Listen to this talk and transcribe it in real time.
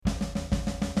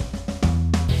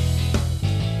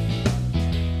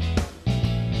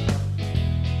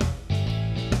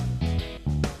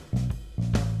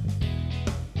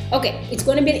Okay, it's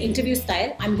going to be an interview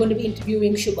style. I'm going to be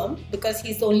interviewing Shubham because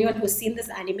he's the only one who's seen this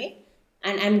anime.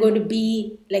 And I'm going to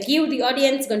be, like you, the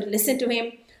audience, going to listen to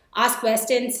him, ask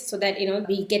questions so that,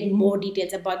 we get more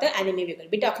details about the anime we're going to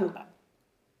be talking about.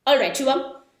 All right,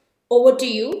 Shubham, over to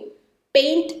you.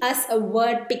 Paint us a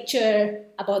word picture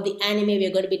about the anime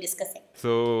we're going to be discussing.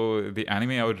 So the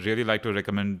anime I would really like to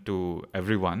recommend to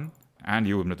everyone, and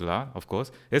you, Mridula, of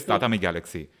course, is Tatami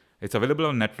Galaxy. It's available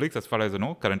on Netflix as far as I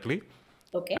know currently.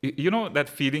 Okay. You know that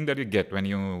feeling that you get when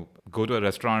you go to a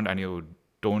restaurant and you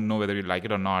don't know whether you like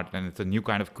it or not, and it's a new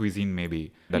kind of cuisine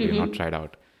maybe that you've not tried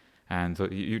out. And so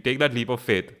you take that leap of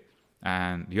faith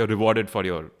and you're rewarded for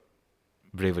your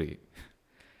bravery.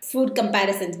 Food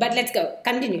comparisons, but let's go.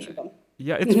 Continue, Shubham.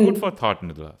 Yeah, it's food for thought,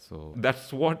 Nidula. So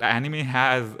that's what anime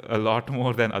has a lot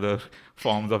more than other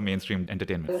forms of mainstream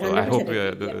entertainment. So I hope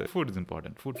the food is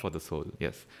important. Food for the soul,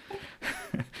 yes.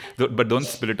 But don't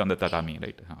spill it on the tatami,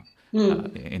 right?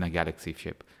 In a galaxy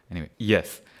shape. Anyway,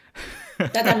 yes.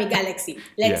 Tatami Galaxy.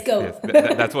 Let's go. Yes.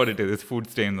 That's what it is. It's food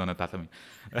stains on a tatami.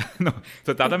 No.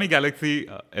 So Tatami Galaxy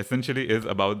essentially is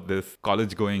about this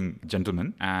college-going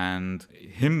gentleman and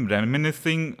him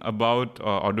reminiscing about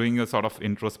or doing a sort of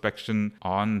introspection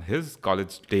on his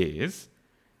college days.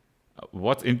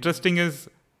 What's interesting is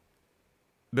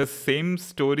the same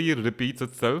story repeats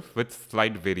itself with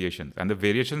slight variations. And the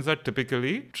variations are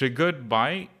typically triggered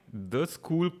by the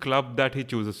school club that he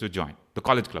chooses to join, the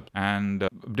college club. And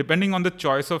depending on the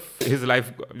choice of his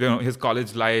life, his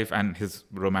college life and his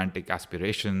romantic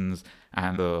aspirations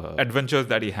and the adventures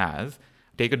that he has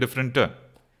take a different turn.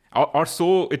 Or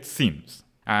so it seems.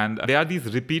 And there are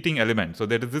these repeating elements. So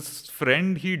there is this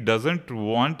friend he doesn't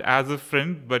want as a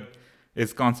friend, but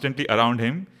is constantly around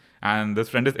him. And this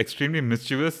friend is extremely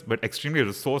mischievous, but extremely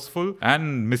resourceful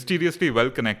and mysteriously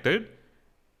well-connected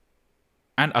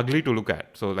and ugly to look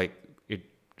at. So, it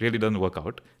really doesn't work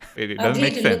out. It doesn't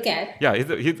make sense. Ugly to look at?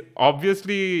 Yeah, he's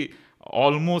obviously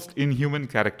almost inhuman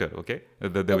character, okay?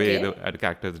 The way the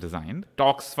character is designed.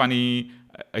 Talks funny,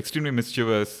 extremely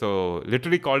mischievous, so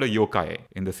literally called a yokai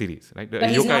in the series, right? But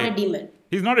he's not a demon.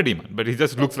 He's not a demon, but he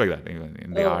just looks like that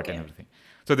in the art and everything.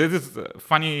 So there's this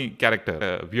funny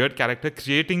character, weird character,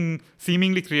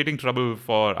 seemingly creating trouble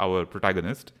for our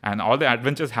protagonist. And all the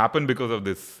adventures happen because of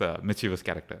this mischievous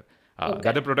character.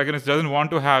 That the protagonist doesn't want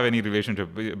to have any relationship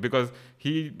because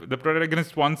the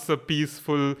protagonist wants a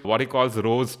peaceful, what he calls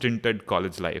rose-tinted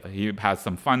college life. He has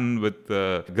some fun with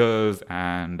girls,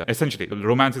 and essentially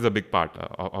romance is a big part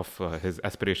of his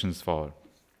aspirations for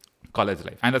college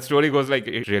life. And the story goes like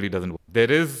it really doesn't work.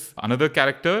 There is another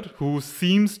character who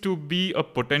seems to be a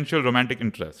potential romantic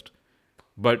interest,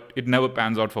 but it never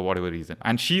pans out for whatever reason.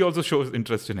 And she also shows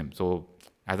interest in him. So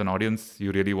as an audience,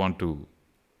 you really want to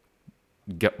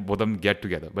both of them get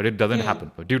together, but it doesn't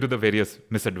happen due to the various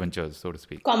misadventures, so to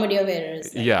speak. Comedy of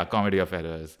errors. Yeah, comedy of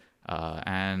errors.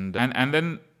 And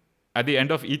then at the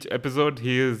end of each episode,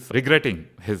 he is regretting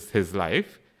his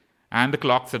life, and the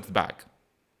clock sets back.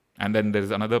 And then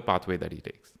there's another pathway that he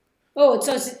takes. Oh,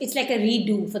 so it's like a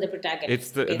redo for the protagonist.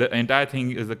 It's the entire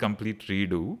thing is a complete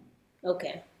redo.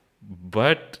 Okay.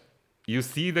 But you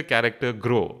see the character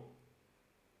grow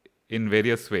in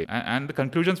various ways. And the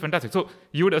conclusion's fantastic. So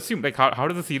you would assume, how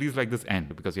does a series like this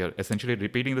end? Because you're essentially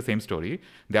repeating the same story.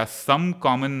 There are some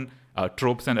common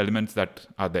tropes and elements that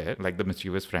are there, like the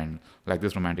mischievous friend, like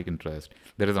this romantic interest.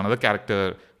 There is another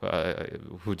character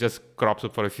who just crops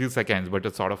up for a few seconds, but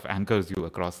it sort of anchors you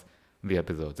across the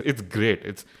episodes. It's great.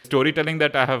 It's storytelling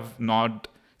that I have not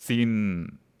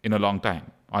seen in a long time,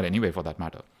 or anyway for that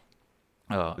matter.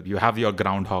 You have your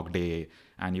Groundhog Day,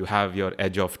 and you have your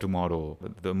Edge of Tomorrow,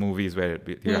 the movies where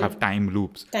you have time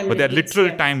loops. But they're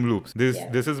literal time loops.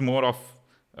 This is more of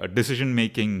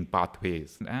decision-making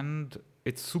pathways. And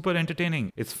it's super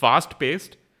entertaining. It's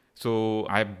fast-paced, so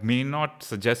I may not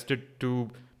suggest it to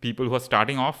people who are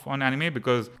starting off on anime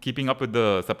because keeping up with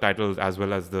the subtitles as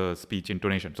well as the speech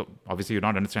intonation. So obviously you're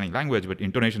not understanding language, but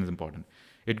intonation is important.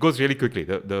 It goes really quickly.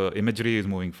 The imagery is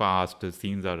moving fast. The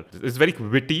scenes it's very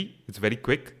witty. It's very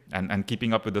quick. And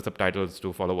keeping up with the subtitles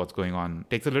to follow what's going on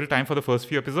takes a little time for the first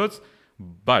few episodes.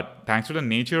 But thanks to the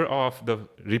nature of the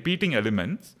repeating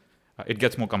elements, it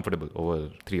gets more comfortable over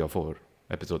 3 or 4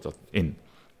 episodes in.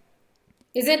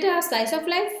 Is it a slice of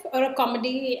life or a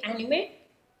comedy anime?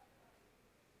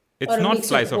 It's not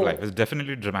slice of life. It's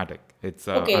definitely dramatic. It's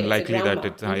unlikely that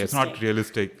it's not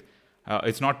realistic.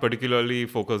 It's not particularly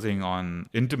focusing on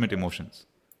intimate emotions.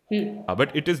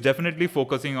 But it is definitely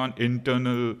focusing on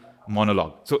internal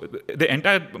monologue. So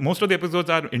most of the episodes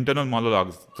are internal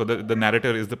monologues. So the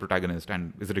narrator is the protagonist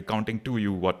and is recounting to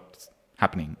you what's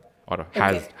happening or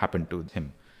has happened to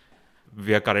him.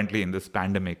 We are currently in this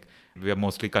pandemic, We are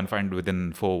mostly confined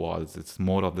within four walls. It's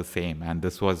more of the same. And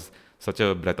this was such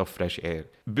a breath of fresh air.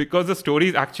 Because the story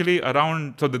is actually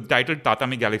around... So the title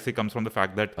Tatami Galaxy comes from the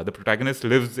fact that the protagonist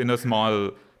lives in a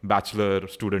small bachelor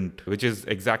student, which is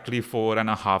exactly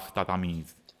 4.5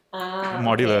 tatamis.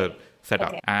 Modular setup.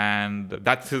 Okay. And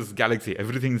that's his galaxy.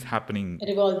 Everything's happening. It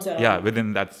revolves around. Yeah,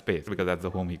 within that space, because that's the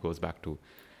home he goes back to.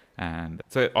 And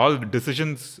so all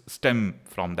decisions stem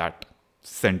from that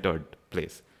centered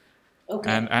place.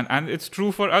 Okay. And it's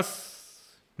true for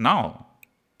us now.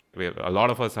 A lot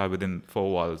of us are within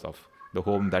four walls of the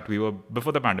home that we were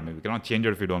before the pandemic. We cannot change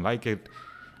it if we don't like it.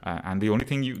 And the only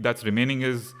thing that's remaining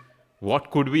is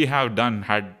what could we have done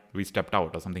had we stepped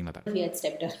out or something like that. We had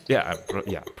stepped out.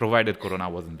 Yeah, provided Corona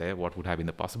wasn't there, what would have been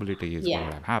the possibilities, what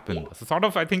would have happened. Yeah. So sort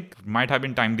of, I think, might have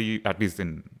been timely, at least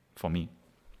for me.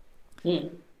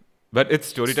 But it's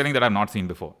storytelling that I've not seen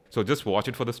before. So just watch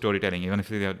it for the storytelling, even if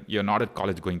you're not a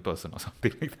college-going person or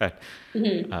something like that.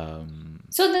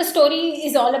 So the story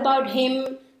is all about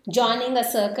him joining a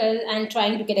circle and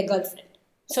trying to get a girlfriend.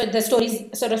 So the story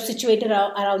is sort of situated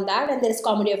around that, and there's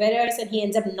comedy of errors, and he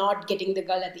ends up not getting the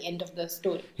girl at the end of the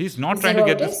story. He's not trying to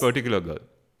get this particular girl.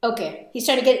 Okay. He's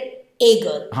trying to get a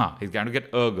girl. He's trying to get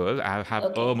a girl,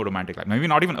 have a romantic life. Maybe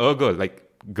not even a girl, like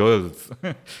girls.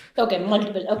 Okay,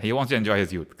 multiple. Okay. He wants to enjoy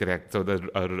his youth, correct? So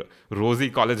the rosy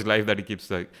college life that he keeps...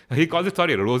 he calls it,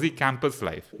 rosy campus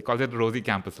life. He calls it rosy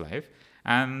campus life.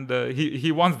 And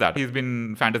he wants that. He's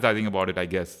been fantasizing about it, I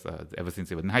guess, ever since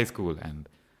he was in high school. And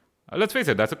let's face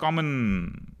it, that's a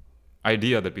common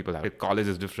idea that people have. College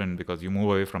is different because you move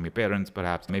away from your parents,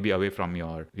 perhaps, maybe away from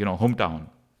your, hometown.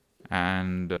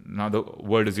 And now the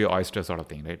world is your oyster sort of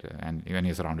thing, right? And when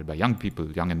you're surrounded by young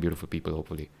people, young and beautiful people,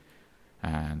 hopefully,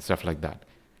 and stuff like that.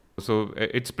 So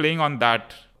it's playing on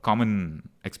that common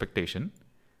expectation,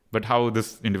 but how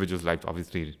this individual's life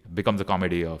obviously becomes a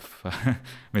comedy of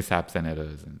mishaps and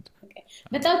errors. And okay.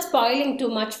 Without spoiling too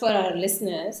much for our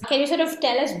listeners, can you sort of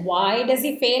tell us why does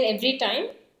he fail every time?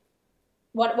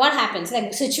 What happens?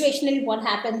 Like situationally, what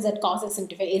happens that causes him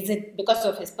to fail? Is it because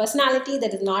of his personality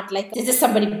that is not like, is this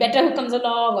somebody better who comes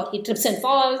along, or he trips and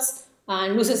falls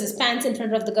and loses his pants in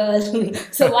front of the girl?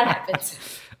 So what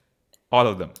happens? All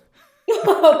of them.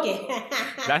 Okay.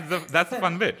 That's the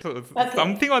fun bit. So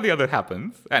something or the other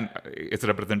happens, and it's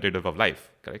representative of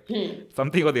life, correct?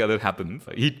 Something or the other happens.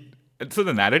 So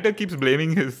the narrator keeps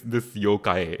blaming this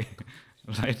yokai,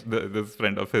 right? This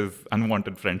friend of his,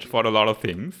 unwanted friend, for a lot of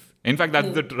things. In fact, that's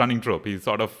the running trope. He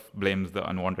sort of blames the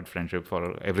unwanted friendship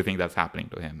for everything that's happening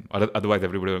to him. Or otherwise,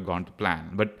 everybody would have gone to plan.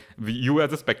 But you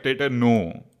as a spectator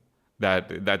know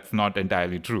that's not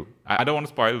entirely true. I don't want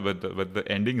to spoil, but the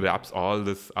ending wraps all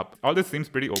this up. All this seems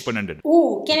pretty open-ended.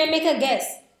 Ooh, can I make a guess?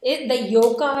 The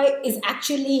yokai is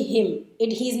actually him.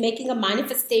 He's making a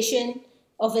manifestation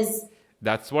of his...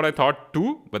 That's what I thought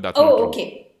too, but that's not true. Oh,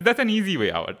 okay. That's an easy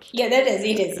way out. Yeah, that is.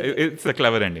 It is. It's a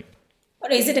clever ending. Or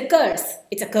is it a curse?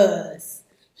 It's a curse.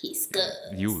 He's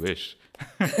cursed. You wish.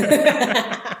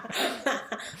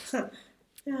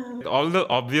 All the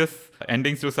obvious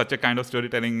endings to such a kind of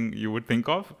storytelling you would think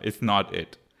of, it's not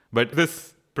it. But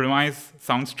this premise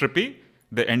sounds trippy.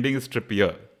 The ending is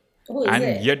trippier. Oh,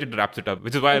 and yet it wraps it up,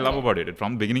 which is why I love about it.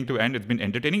 From beginning to end, it's been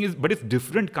entertaining, but it's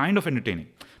different kind of entertaining.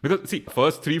 Because see,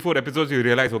 first 3-4 episodes, you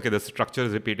realize, okay, the structure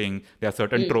is repeating. There are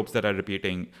certain tropes that are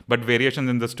repeating, but variations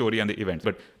in the story and the events,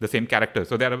 but the same characters.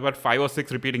 So there are about 5 or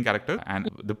 6 repeating characters, and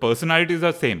the personalities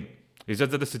are same. It's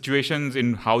just that the situations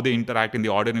in how they interact, in the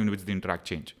order in which they interact,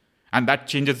 change. And that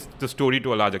changes the story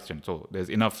to a large extent. So there's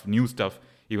enough new stuff,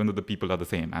 even though the people are the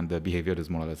same and the behavior is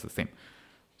more or less the same.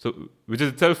 So, which is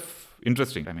itself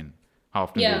interesting. I mean, how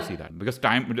often do you see that? Because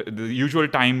the usual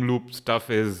time loop stuff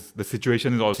is the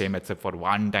situation is all same except for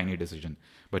one tiny decision.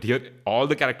 But here, all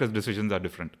the characters' decisions are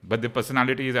different. But their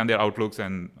personalities and their outlooks,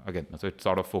 and again, so it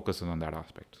sort of focuses on that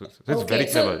aspect. So it's very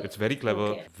clever. It's very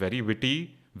clever, very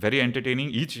witty, very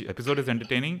entertaining. Each episode is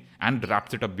entertaining and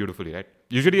wraps it up beautifully, right?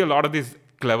 Usually a lot of this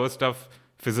clever stuff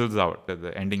fizzles out.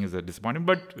 The ending is a disappointment.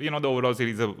 But, the overall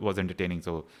series was entertaining.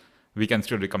 So we can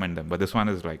still recommend them. But this one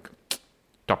is like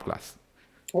top class.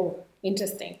 Oh,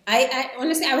 interesting. I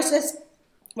honestly, I was just,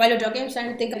 while you're talking, I was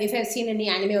trying to think if I've seen any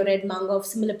anime or read manga of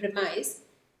similar premise.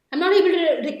 I'm not able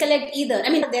to recollect either. I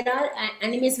mean, there are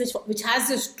animes which has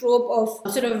this trope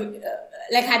of sort of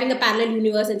like having a parallel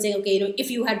universe and saying, okay,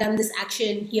 if you had done this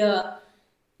action here,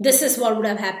 this is what would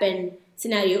have happened.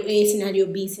 Scenario A, scenario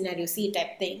B, scenario C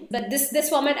type thing. But this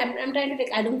format, I'm trying to think,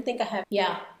 I don't think I have.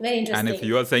 Yeah, very interesting. And if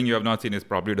you are saying you have not seen it,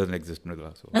 probably doesn't exist,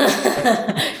 Mridula. So.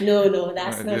 No,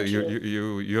 that's not true.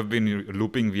 You have been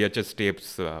looping VHS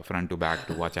tapes front to back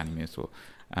to watch anime. So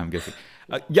I'm guessing.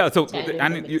 Yeah, so Childhood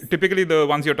and memories. typically the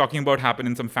ones you're talking about happen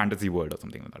in some fantasy world or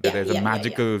something like that. Yeah, There's a yeah, yeah, yeah.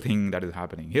 magical thing that is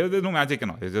happening. Here, there's no magic,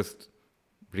 It's just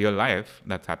real life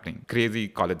that's happening. Crazy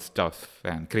college stuff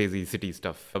and crazy city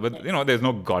stuff. But Nice. there's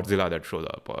no Godzilla that shows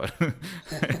up or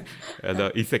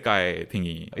the isekai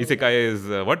thingy. Isekai is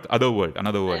what? Other world,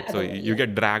 another world. So you Yeah.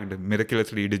 get dragged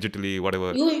miraculously, digitally,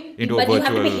 whatever, You, into a but you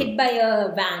have to be virtual. hit by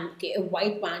a van. Okay, a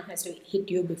white van has to hit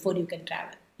you before you can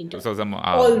travel into it. So some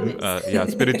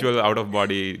Always. spiritual out of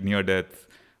body, near death,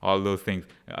 all those things.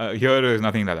 Here is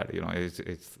nothing like that.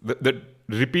 It's the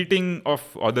repeating of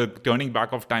or the turning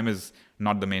back of time is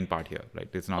not the main part here, right?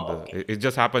 It's not Oh, okay. it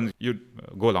just happens. You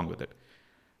go along with it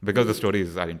because the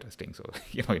stories are interesting. So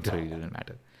it really doesn't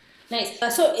matter. Nice.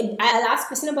 I'll ask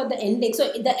question about the ending.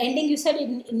 So the ending you said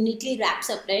it neatly wraps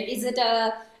up, right? Is it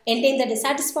a ending that is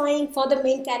satisfying for the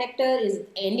main character? Is it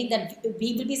ending that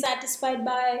we will be satisfied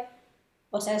by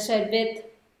or satisfied with?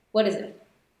 What is it?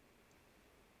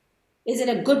 Is it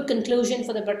a good conclusion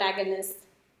for the protagonist?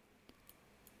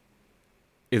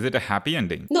 Is it a happy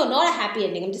ending? No, not a happy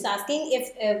ending. I'm just asking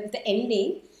if the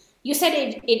ending, you said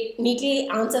it neatly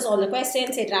answers all the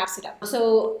questions, it wraps it up.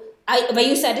 So, were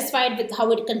you satisfied with how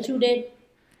it concluded?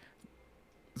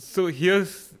 So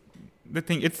here's the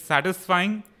thing: it's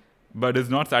satisfying, but it's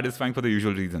not satisfying for the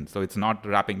usual reasons. So it's not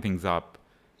wrapping things up.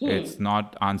 It's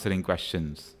not answering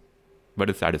questions, but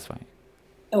it's satisfying.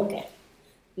 Okay.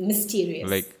 Mysterious.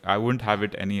 Like I wouldn't have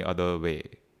it any other way.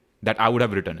 That I would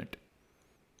have written it.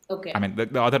 Okay. I mean,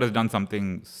 the author has done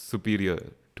something superior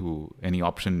to any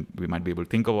option we might be able to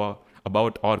think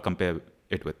about or compare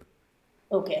it with,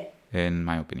 Okay. in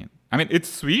my opinion. I mean, it's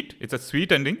sweet. It's a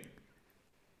sweet ending,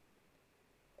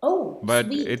 Oh, but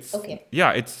sweet. Okay.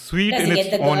 it's sweet Does in he its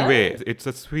get the own girl? way. It's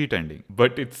a sweet ending,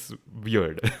 but it's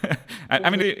weird. I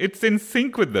mean, it's in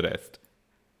sync with the rest.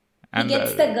 He And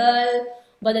gets the girl,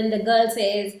 but then the girl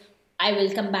says, I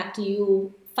will come back to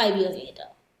you 5 years later.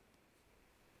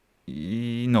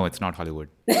 no, it's not Hollywood.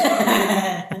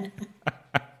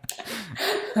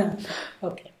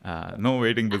 Okay. No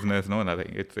waiting business, no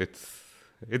nothing. It's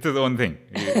his own thing.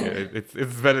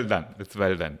 It's well done. It's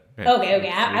well done. Yeah, Okay, okay.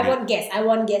 it's I really- won't guess. I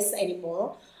won't guess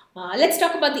anymore. Let's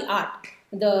talk about the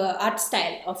art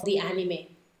style of the anime.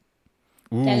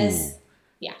 Tell us. Ooh.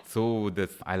 Yeah. So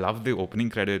I love the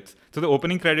opening credits. So the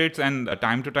opening credits and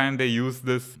time to time they use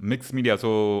this mixed media,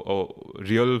 so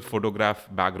real photograph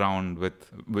background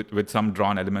with some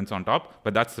drawn elements on top.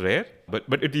 But that's rare.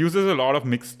 But it uses a lot of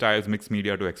mixed styles, mixed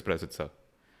media to express itself.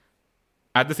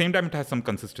 At the same time, it has some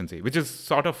consistency, which is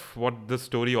sort of what the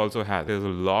story also has. There's a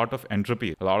lot of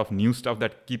entropy, a lot of new stuff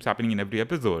that keeps happening in every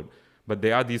episode. But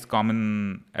there are these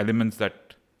common elements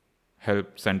that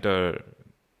help center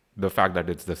the fact that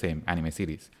it's the same anime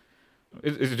series.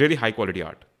 It's really high quality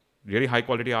art. Really high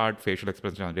quality art, facial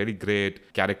expressions are really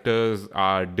great. Characters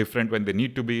are different when they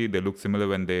need to be. They look similar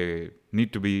when they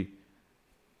need to be.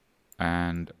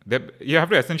 And you have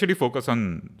to essentially focus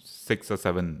on 6 or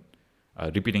 7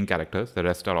 repeating characters. The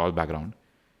rest are all background.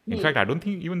 In fact, I don't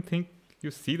even think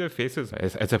you see their faces,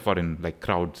 except for in like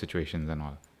crowd situations and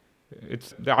all.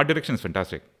 The art direction is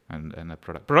fantastic, and the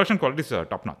production quality is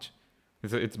top notch.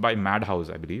 It's by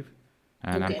Madhouse, I believe,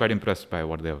 and I'm Okay. quite impressed by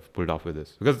what they have pulled off with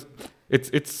this, because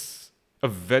it's a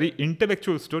very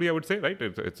intellectual story, I would say, right?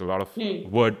 It's a lot of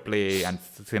wordplay and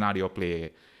scenario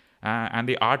play, and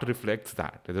the art reflects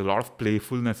that. There's a lot of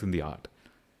playfulness in the art,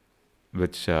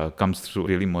 which comes through,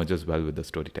 really merges well with the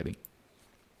storytelling.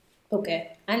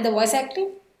 Okay. And the voice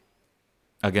acting?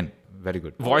 Again, very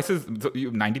good. Voices,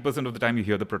 90% of the time you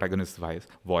hear the protagonist's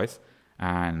voice,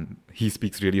 and he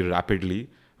speaks really rapidly,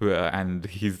 and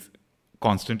he's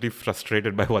constantly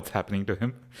frustrated by what's happening to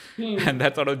him. And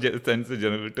that sort of sends the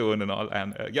general tone and all.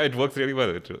 And it works really well.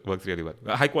 It works really well.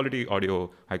 High quality audio,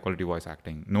 high quality voice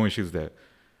acting, no issues there.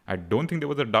 I don't think there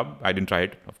was a dub. I didn't try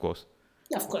it, of course.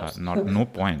 Of course. No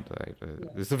point. Right?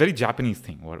 It's a very Japanese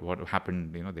thing. What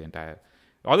happened? The entire,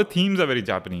 all the themes are very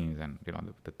Japanese, and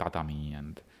the tatami,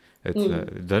 and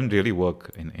it doesn't really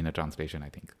work in a translation, I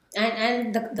think.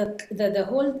 And the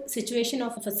whole situation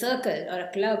of a circle or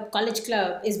a college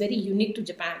club is very unique to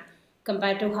Japan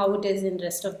compared to how it is in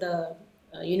rest of the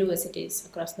universities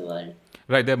across the world.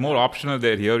 Right, they're more optional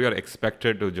there. Here you're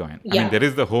expected to join. I Yeah. mean, there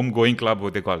is the home-going club,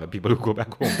 what they call it, people who go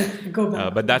back home. Go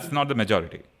back. But that's not the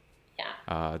majority.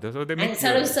 Yeah. So they And make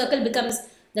sort of circle becomes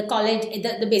the college,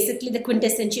 basically the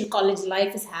quintessential college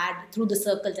life is had through the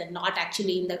circles and not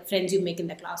actually in the friends you make in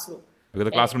the classroom. because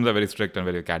the classrooms are very strict and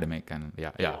very academic, and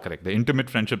correct. The intimate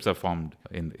friendships are formed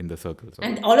in the circles. So.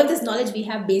 And all of this knowledge we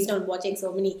have based on watching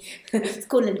so many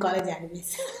school and college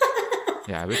animes.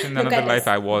 Yeah, I wish in Look another at life us.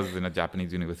 I was in a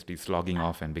Japanese university slogging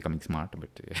off and becoming smart. But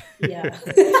Yeah.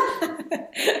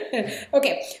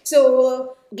 Okay,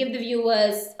 so give the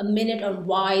viewers a minute on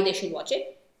why they should watch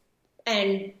it.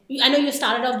 And I know you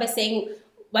started off by saying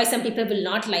why some people will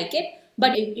not like it,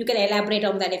 but you can elaborate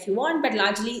on that if you want. But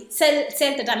largely, sell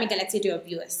Tatami Galaxy to your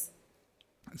viewers.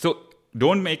 So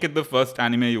don't make it the first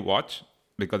anime you watch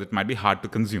because it might be hard to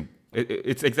consume.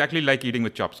 It's exactly like eating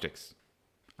with chopsticks.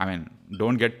 I mean,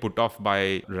 don't get put off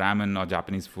by ramen or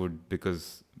Japanese food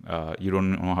because you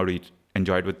don't know how to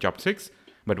enjoy it with chopsticks.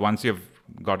 But once you've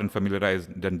gotten familiarized,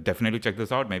 then definitely check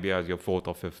this out, maybe as your fourth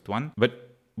or fifth one. But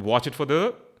watch it for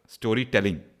the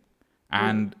storytelling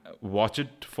and watch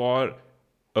it for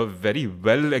a very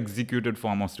well executed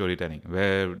form of storytelling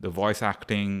where the voice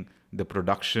acting, the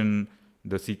production,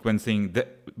 the sequencing,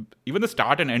 even the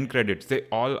start and end credits, they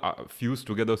all are fused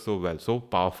together so well, so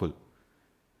powerful.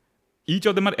 Each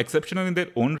of them are exceptional in their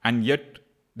own, and yet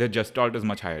their gestalt is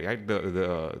much higher, right?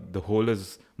 The whole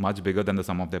is much bigger than the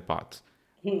sum of their parts.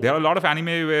 There are a lot of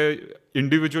anime where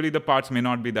individually the parts may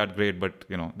not be that great, but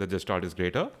the gestalt is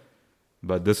greater.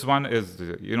 But this one is,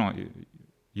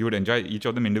 you would enjoy each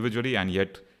of them individually, and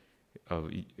yet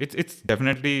it's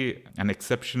definitely an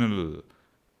exceptional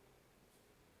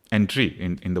entry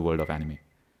in the world of anime.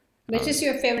 Which is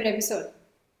your favorite episode?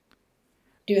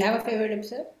 Do you have a favorite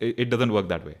episode? It doesn't work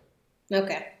that way.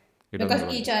 Okay. It doesn't Because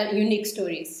work. each are unique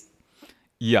stories.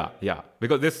 Yeah.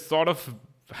 Because they sort of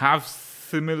have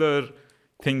similar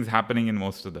things happening in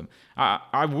most of them.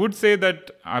 I would say that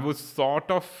I was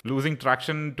sort of losing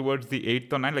traction towards the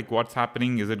 8th or 9th. Like, what's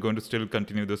happening? Is it going to still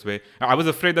continue this way? I was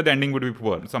afraid that the ending would be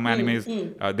poor. Some animes,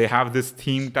 they have this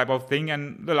theme type of thing,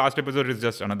 and the last episode is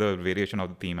just another variation of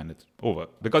the theme, and it's over.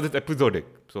 Because it's episodic,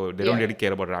 so they don't really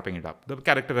care about wrapping it up. The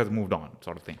character has moved on,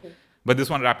 sort of thing. But this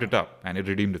one wrapped it up, and it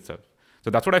redeemed itself. So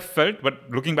that's what I felt,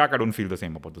 but looking back, I don't feel the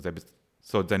same about those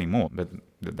episodes anymore. But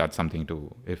that's something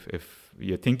to, if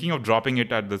you're thinking of dropping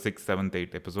it at the 6th, 7th,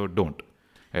 8th episode, don't.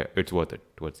 It's worth it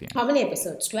towards the end. How many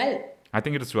episodes? 12? I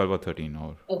think it is 12 or 13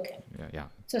 or... Okay. Yeah.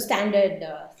 So standard...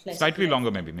 Slightly longer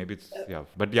maybe. Maybe it's... Yeah.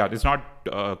 But yeah, it's not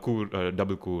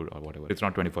double cool or whatever. It's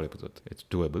not 24 episodes. It's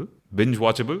doable. Binge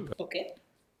watchable. Okay.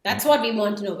 That's what we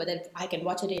want to know, whether I can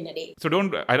watch it in a day. So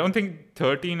I don't think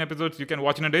 13 episodes you can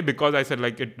watch in a day because I said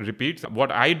like it repeats.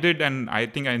 What I did, and I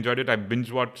think I enjoyed it, I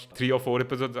binge watched 3 or 4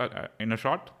 episodes in a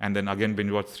shot and then again binge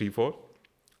watched 3, 4. So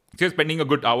you're spending a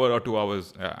good hour or 2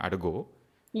 hours at a go.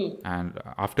 And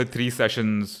after 3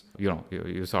 sessions,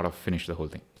 you sort of finish the whole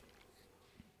thing.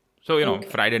 So, Okay.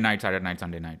 Friday night, Saturday night,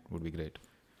 Sunday night would be great.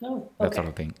 Oh, okay. That sort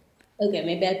of thing. Okay,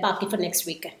 maybe I'll park it for next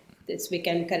week. This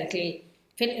weekend currently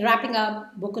wrapping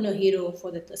up Boku no Hero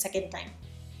for the second time.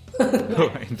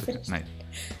 Nice.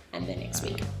 And then next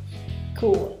week.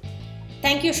 Cool.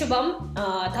 Thank you, Shubham.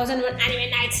 1001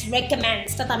 Anime Nights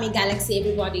recommends Tatami Galaxy,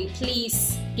 everybody.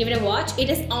 Please give it a watch.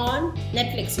 It is on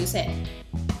Netflix, you said.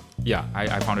 Yeah,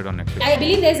 I found it on Netflix. I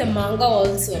believe there's a manga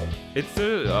also. It's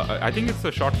I think it's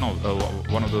a short novel,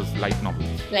 one of those light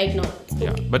novels. Light novels.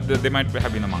 Yeah, but there might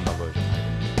have been a manga version.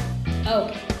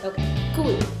 Okay.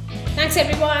 Cool. Thanks,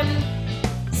 everyone.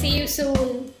 See you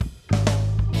soon.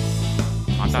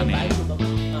 Matane. Bye, Shubham.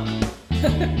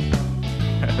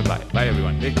 Bye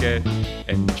everyone. Take care.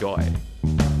 Enjoy.